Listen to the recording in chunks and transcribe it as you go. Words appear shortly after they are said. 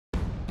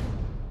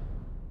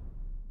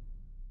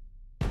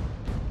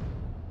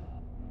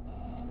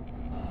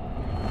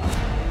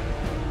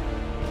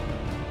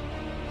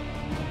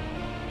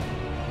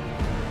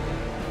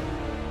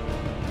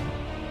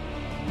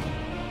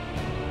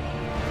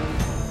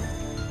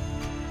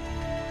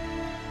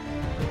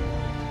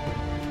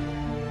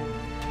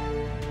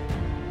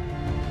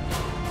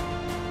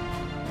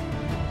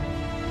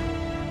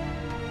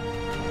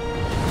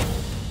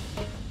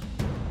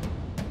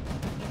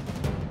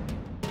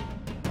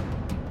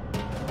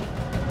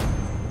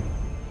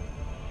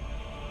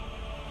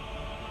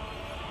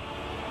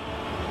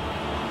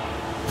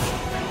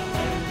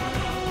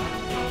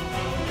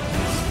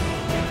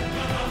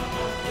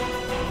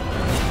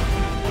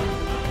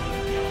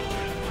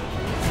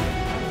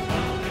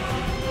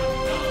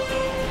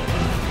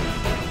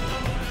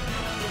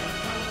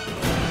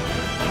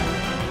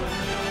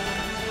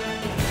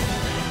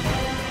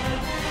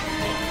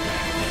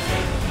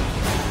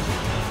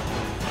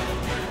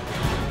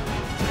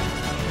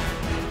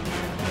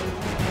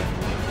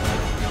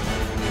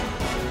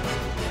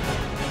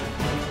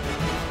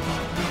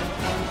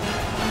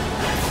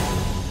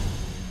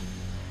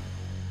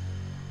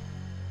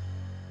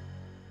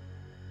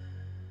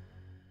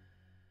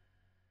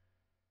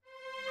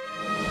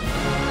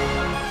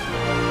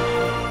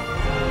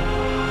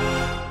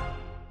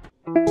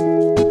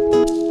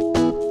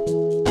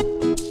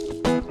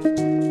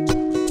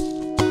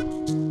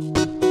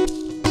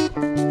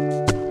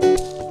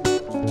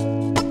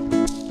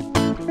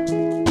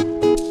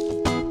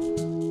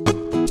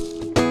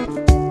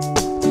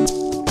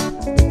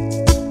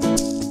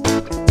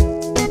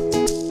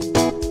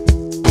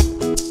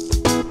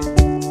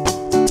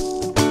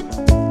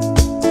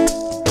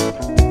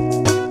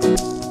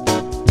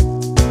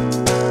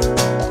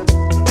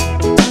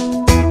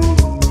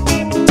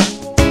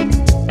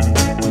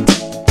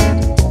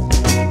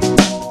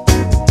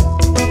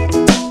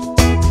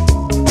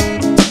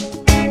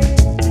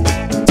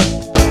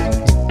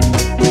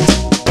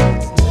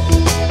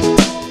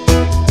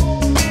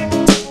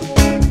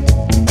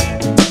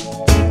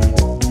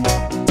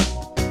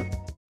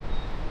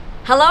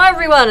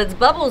everyone, it's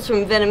Bubbles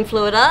from Venom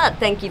Fluid Art.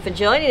 Thank you for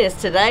joining us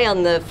today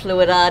on the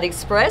Fluid Art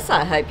Express.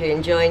 I hope you're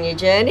enjoying your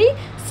journey.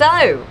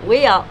 So,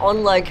 we are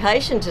on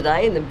location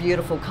today in the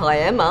beautiful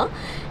Kiama,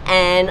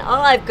 and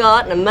I've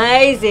got an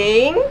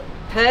amazing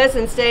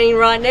person standing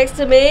right next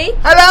to me.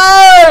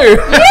 Hello!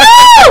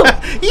 You!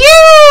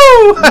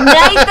 You!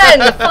 Nathan,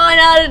 the fine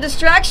art of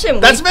distraction.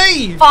 That's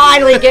me!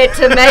 Finally get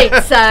to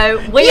meet.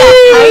 So, we are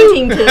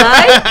painting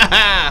today.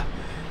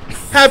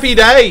 Happy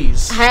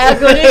days! How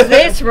good is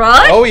this,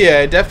 right? Oh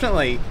yeah,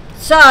 definitely.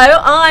 So,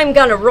 I'm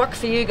going to rock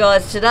for you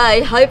guys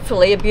today,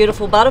 hopefully, a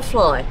beautiful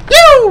butterfly.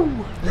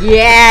 You!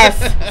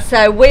 Yes!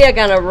 So, we are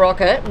going to rock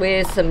it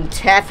with some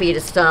taffy to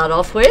start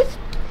off with.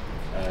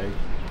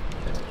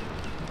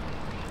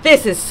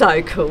 This is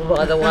so cool,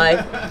 by the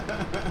way.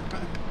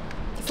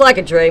 It's like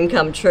a dream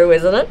come true,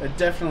 isn't it? It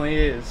definitely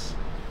is.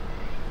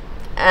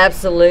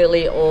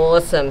 Absolutely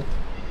awesome.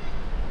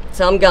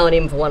 So, I'm going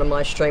in for one of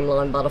my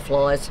streamlined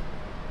butterflies.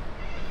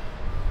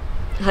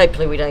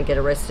 Hopefully we don't get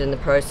arrested in the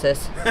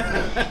process.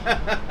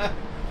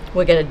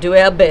 We're going to do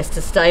our best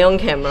to stay on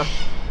camera.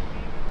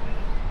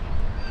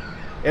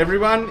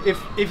 Everyone,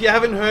 if you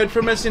haven't heard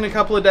from us in a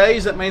couple of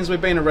days, that means we've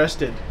been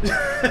arrested.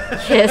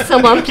 Yeah,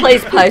 someone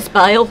please post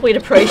bail. We'd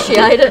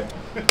appreciate it.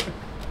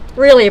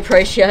 Really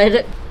appreciate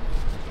it.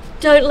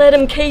 Don't let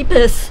them keep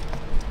us.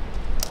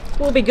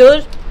 We'll be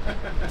good.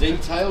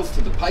 Details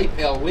to the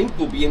PayPal link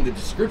will be in the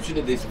description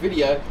of this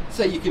video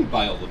so you can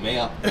bail them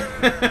out.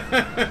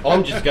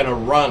 I'm just going to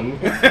run.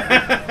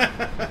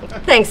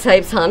 Thanks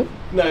heaps, hun.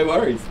 No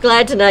worries.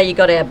 Glad to know you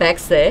got our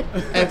backs there.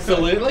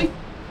 Absolutely.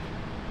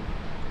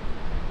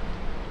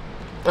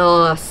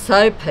 Oh,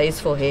 so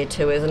peaceful here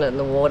too, isn't it, in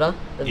the water?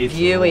 The It's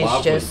view is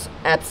lovely. just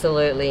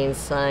absolutely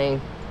insane.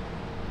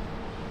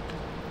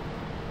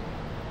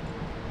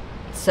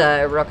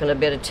 So, rocking a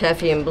bit of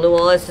taffy and blue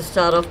eyes to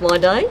start off my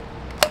day.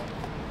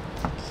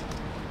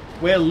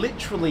 We're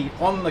literally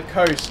on the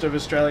coast of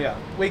Australia.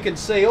 We could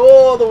see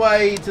all the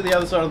way to the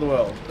other side of the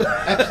world.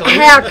 Absolutely.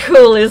 How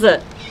cool is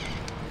it?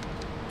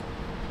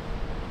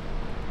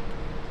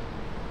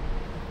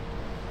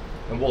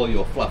 And while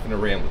you're fluffing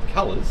around with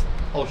colours,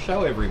 I'll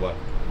show everyone.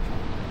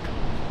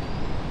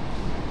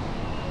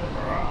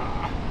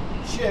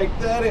 Check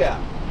that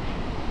out.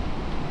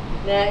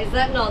 Now, is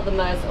that not the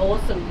most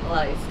awesome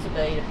place to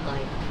be to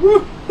paint?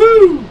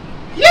 Woohoo!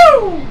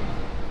 You!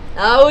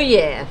 Oh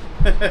yeah.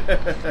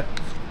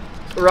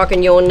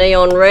 Rocking your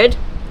neon red.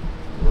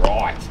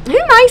 Right. Who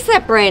makes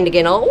that brand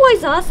again? I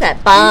always ask that.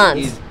 It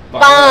Barnes. is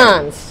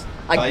Barnes.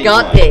 I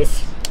got Dayglow.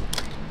 this.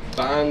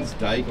 Barnes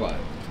Dayglow.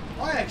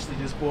 I actually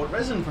just bought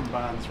resin from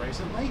Barnes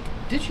recently.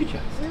 Did you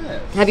just?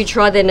 Yes. Have you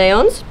tried their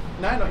neons?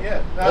 No, not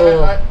yet.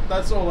 Oh.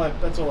 That's all I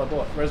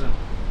bought. Resin.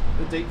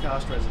 The deep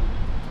cast resin.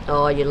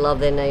 Oh, you love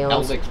their neons.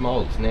 Aldax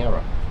moulds,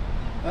 Naira.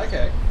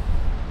 Okay.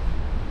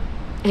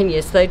 And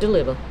yes, they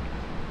deliver.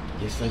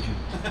 Yes, they do.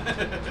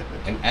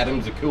 And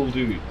Adam's a cool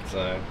dude,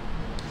 so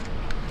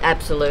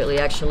Absolutely,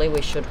 actually,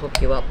 we should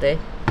hook you up there.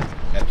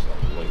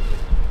 absolutely.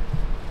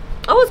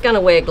 I was going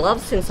to wear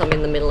gloves since I'm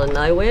in the middle of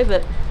nowhere,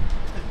 but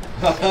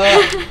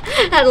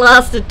that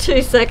lasted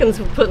 2 seconds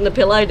of putting the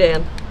pillow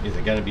down. Is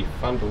it going to be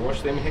fun to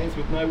wash them hands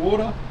with no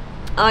water?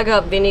 I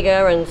got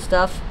vinegar and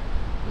stuff,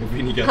 The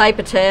vinegar.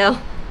 paper towel.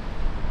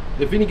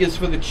 The vinegar's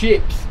for the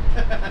chips.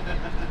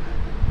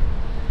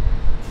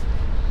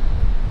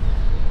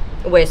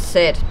 We're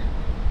set.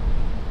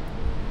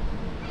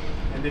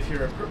 And if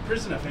you're a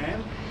Prisoner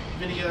fan,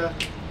 vinegar.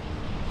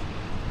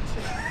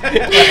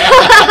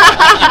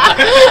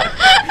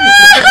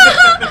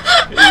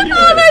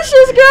 Oh, that's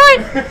just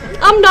great.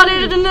 I'm not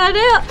editing that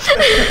out.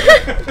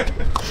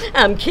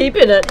 I'm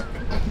keeping it.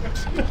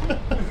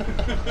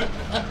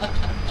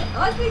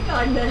 I think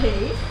I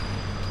need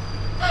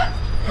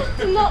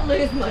to not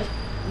lose my...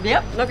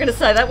 Yep, not going to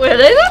say that word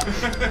either.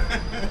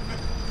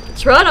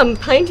 That's right, I'm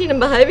painting and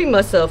behaving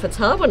myself. It's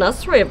hard when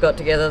us three have got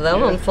together though,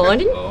 Yeah. I'm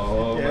finding.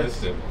 Oh, Yes. most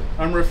definitely.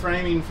 I'm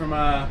refraining from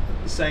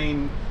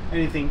saying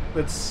anything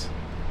that's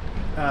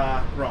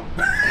wrong.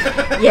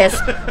 Yes.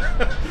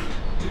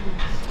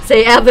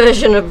 See, our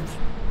version of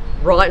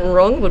right and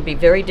wrong would be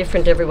very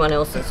different to everyone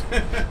else's.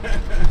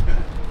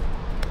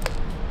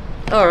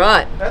 All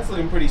right. That's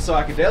looking pretty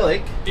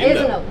psychedelic.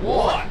 Isn't it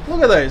what?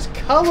 Look at those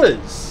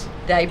colours.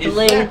 They Is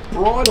bling. that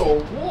bright or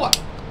what?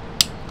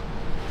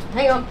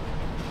 Hang on.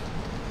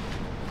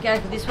 Go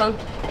for this one.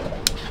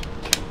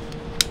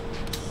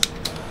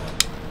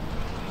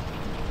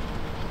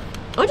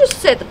 I just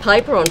set the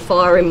paper on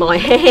fire in my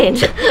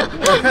hand.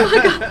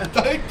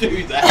 Don't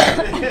do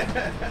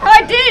that.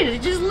 I did.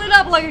 It just lit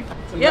up like...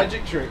 It's a Yep.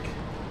 magic trick.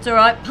 It's all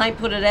right. Paint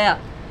put it out.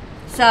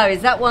 So,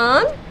 is that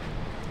one?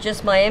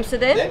 Just my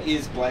Amsterdam? That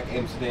is black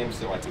Amsterdam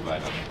still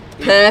activator.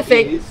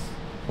 Perfect.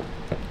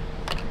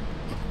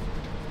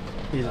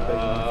 It is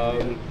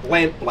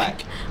lamp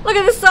black. Look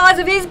at the size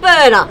of his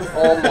burner.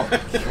 Oh my god.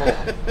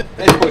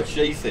 That's what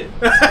she said.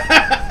 Man,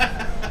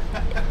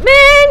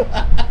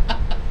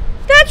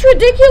 that's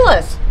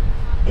ridiculous.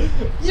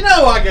 You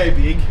know I go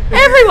big.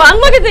 Everyone,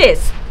 look at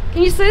this.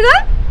 Can you see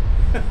that?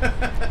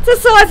 It's the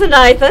size of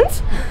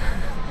Nathan's.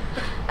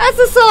 That's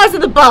the size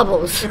of the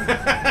bubbles.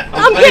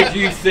 I'm glad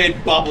you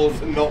said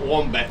bubbles and not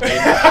wombat then.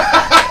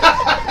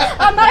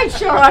 I made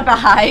sure I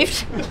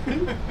behaved.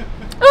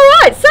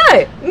 Alright,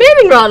 so,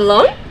 moving right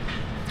along,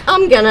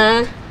 I'm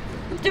gonna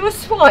do a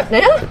swipe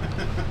now.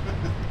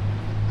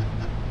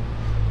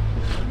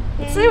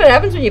 See what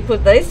happens when you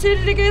put these two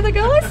together,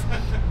 guys?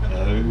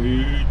 Oh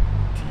dear.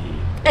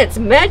 It's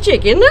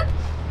magic, isn't it?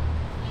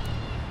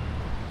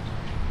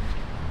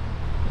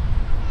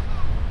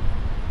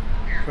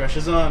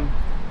 Pressure's on.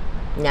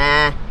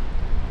 Nah.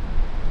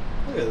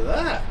 Look at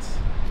that.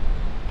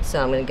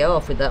 So I'm going to go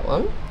off with that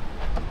one.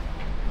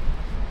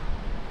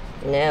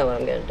 Now what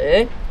I'm going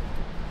to do...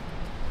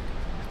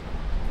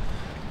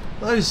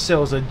 Those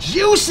cells are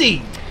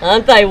juicy.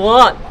 Aren't they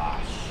what?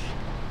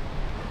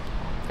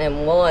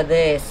 And why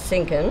they're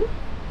sinking...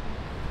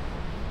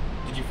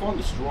 Did you find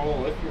the straw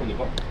left here in the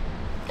bottom?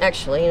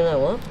 Actually, you know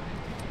what?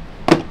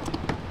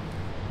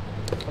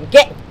 I'm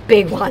getting a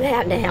big one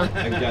out now.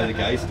 And go the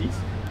ghosties.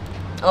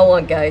 I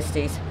want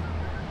ghosties.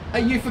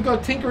 Hey, you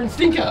forgot Tinker and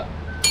Stinker.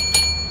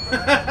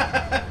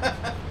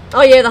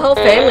 Oh yeah, the whole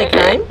family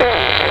came.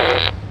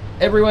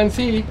 Everyone's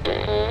here.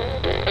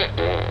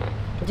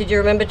 Did you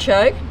remember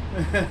Choke?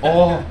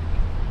 Oh.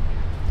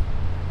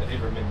 I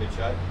did remember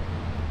Choke.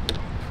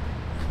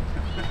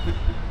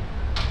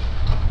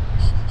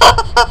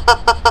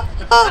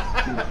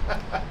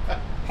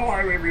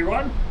 Hello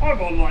everyone,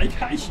 I'm on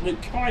location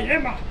at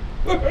Kiama.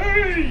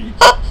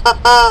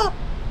 Woohoo!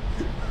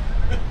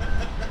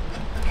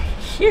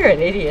 You're an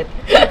idiot.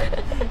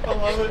 I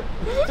love it.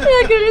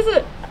 How good is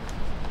it?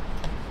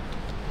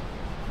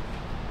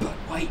 But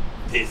wait,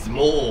 there's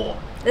more.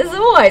 There's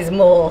always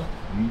more.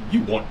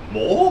 You want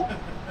more?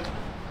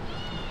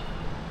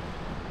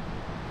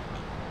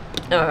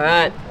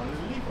 Alright.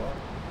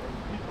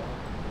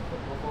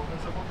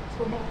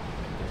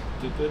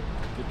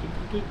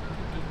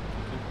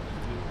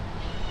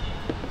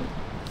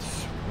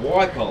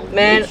 Swipe on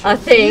Man, I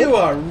think You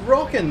are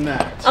rocking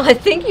that.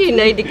 you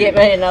need to get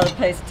me another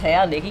piece of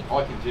towel, Nicky.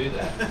 I can do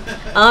that.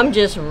 I'm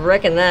just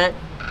wrecking that.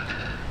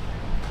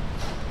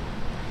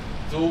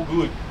 It's all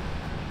good.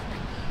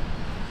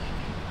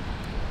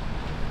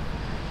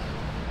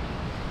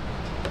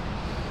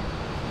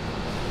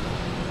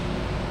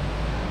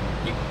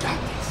 You got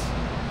this.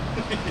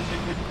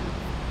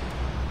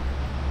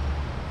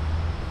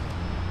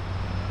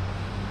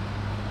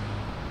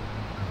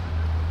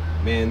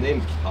 Man,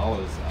 them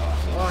colours are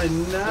I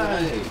know.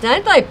 insane.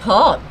 Don't they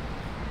pop?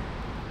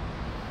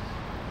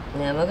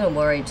 Now, I'm not going to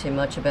worry too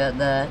much about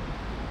that.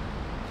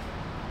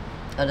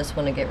 I just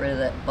want to get rid of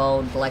that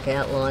bold black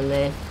outline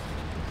there.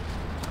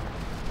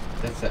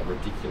 That's that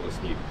ridiculous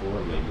new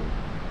pouring medium.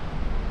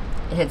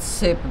 It's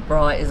super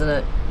bright, isn't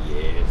it?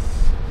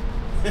 Yes.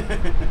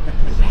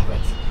 Love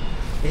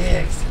it.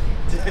 Excellent.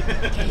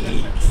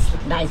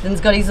 Excellent. Nathan's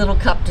got his little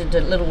cup,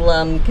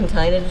 little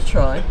container to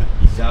try.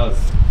 He does.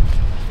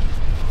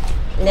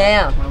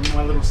 Now,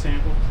 My little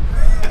sample.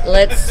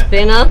 let's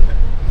spin her.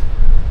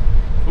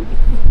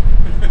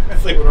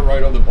 See what I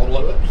wrote on the bottle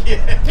of it?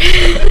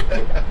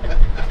 Yeah.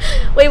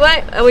 We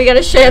won't. Are we going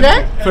to share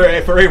that?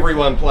 For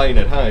everyone playing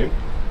at home,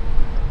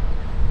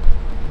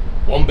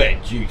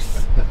 wombat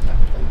juice.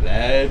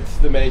 That's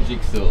the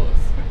magic sauce.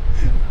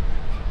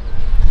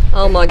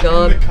 Oh my The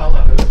god.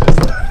 colour.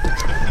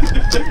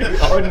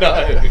 Oh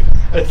no,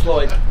 it's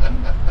like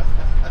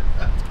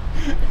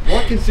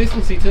what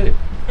consistency too.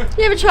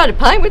 You ever tried to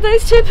paint with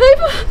these two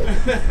people?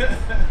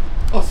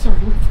 Oh sorry,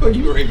 we thought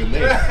you were even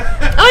there.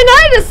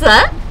 I noticed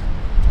that.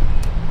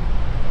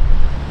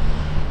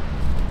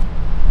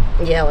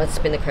 Yeah, let's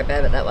spin the crap out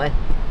of it that way.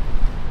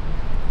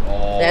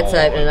 Oh, That's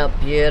opening up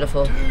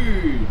beautiful.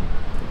 dude.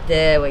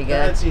 There we go.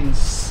 That's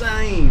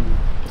insane.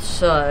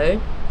 So,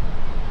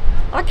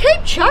 I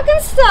keep chucking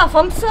stuff.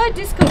 I'm so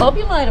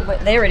discombobulated.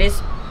 But there it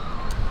is.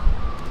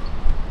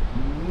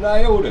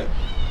 Nailed it.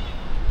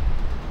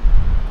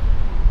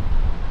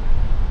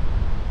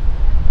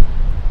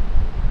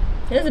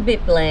 It is a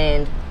bit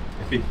bland.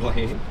 A bit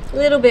bland. A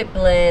little bit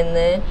bland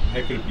there.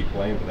 How could it be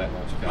bland with that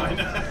much colour? I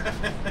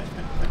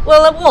know.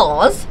 Well, it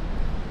was.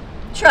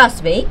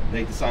 Trust me.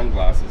 Need the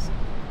sunglasses.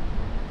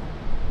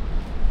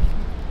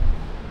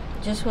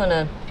 Just want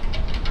to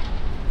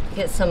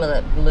get some of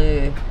that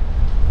blue.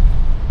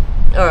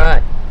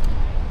 Alright.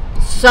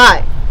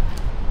 So,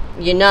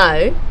 you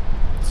know,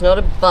 it's not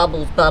a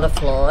bubbles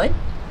butterfly.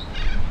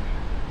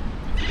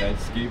 If you don't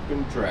scoop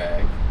and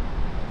drag.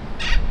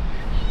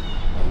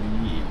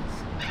 Oh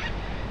yes.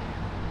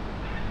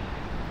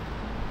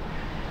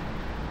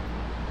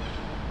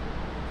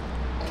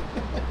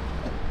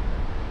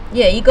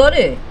 Yeah, you got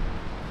to.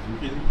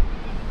 Really?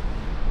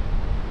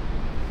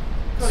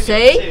 Gotta See?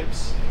 get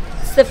tips.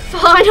 It's the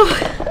final.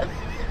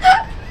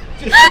 Just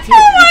the tip.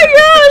 Oh my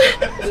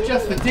god! It's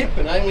just the tip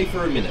and only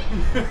for a minute.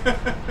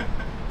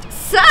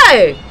 So,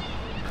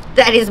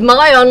 that is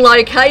my on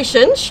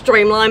location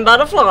streamlined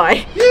butterfly.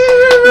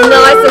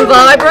 Nice and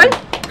vibrant.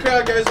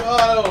 Crowd goes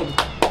wild.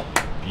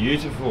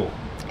 Beautiful.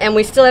 And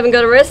we still haven't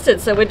got arrested,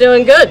 so we're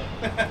doing good.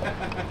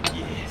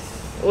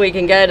 Yes. We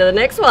can go to the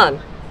next one.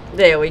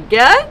 There we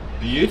go.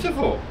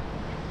 Beautiful.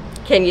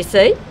 Can you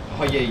see?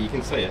 Oh yeah, you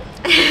can see it.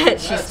 She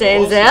That's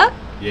stands awesome. out.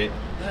 Yeah.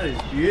 That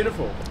is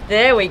beautiful.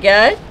 There we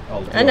go.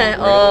 I'll do I know. it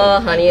real Oh,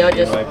 and honey, I then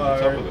you just- over the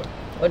top of it.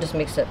 I'll just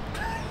mix it.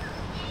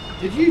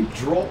 Did you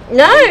drop?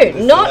 No,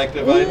 the not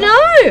selective over?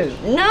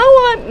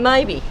 no.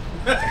 Maybe.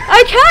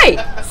 Okay,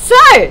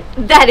 so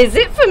that is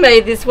it for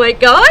me this week,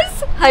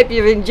 guys. Hope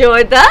you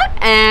enjoyed that,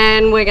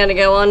 and we're going to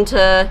go on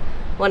to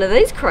one of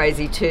these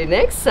crazy two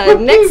next. So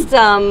next,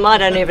 I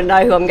don't even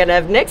know who I'm going to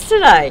have next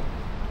today.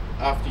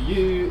 After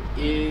you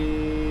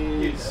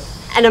is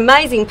An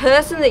amazing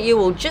person that you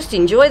will just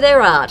enjoy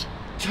their art.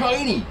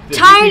 Tony.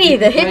 Tony,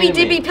 the hippie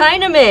dippy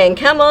painter man,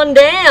 come on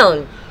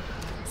down.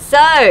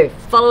 So,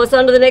 follow us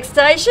on to the next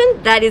station.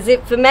 That is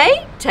it for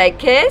me. Take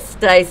care,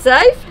 stay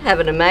safe, have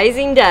an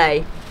amazing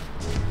day.